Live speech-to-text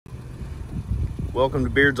Welcome to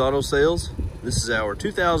Beard's Auto Sales. This is our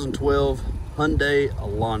 2012 Hyundai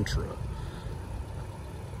Elantra.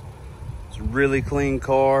 It's a really clean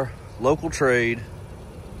car, local trade.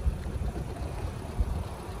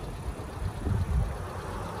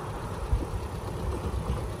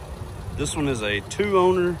 This one is a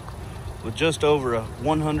 2-owner with just over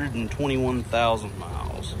 121,000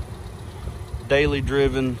 miles. Daily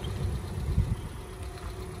driven,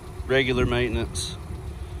 regular maintenance.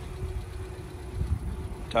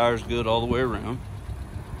 Tires good all the way around.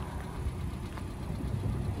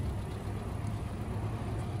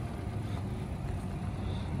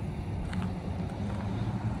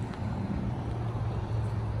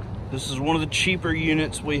 This is one of the cheaper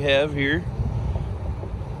units we have here.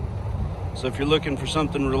 So if you're looking for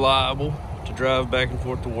something reliable to drive back and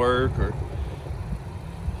forth to work, or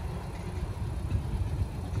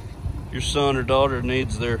your son or daughter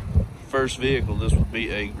needs their first vehicle, this would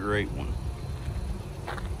be a great one.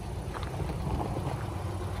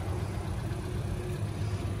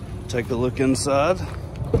 Take a look inside.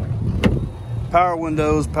 Power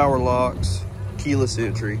windows, power locks, keyless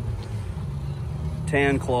entry,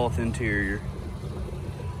 tan cloth interior.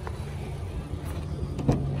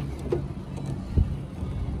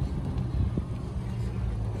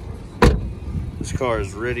 This car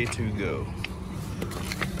is ready to go.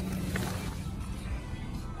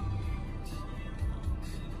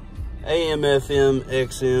 AM, FM,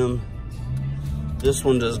 XM. This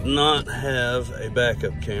one does not have a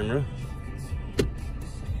backup camera.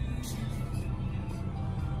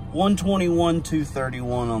 121,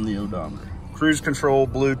 231 on the odometer. Cruise control,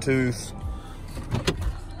 Bluetooth,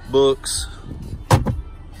 books.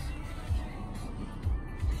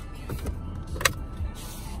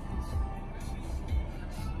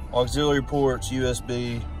 Auxiliary ports,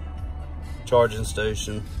 USB, charging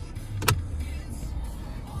station.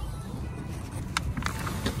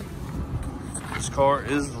 This car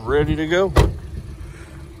is ready to go.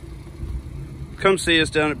 Come see us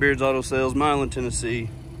down at Beard's Auto Sales, Milan, Tennessee,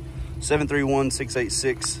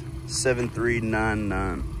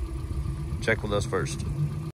 731-686-7399. Check with us first.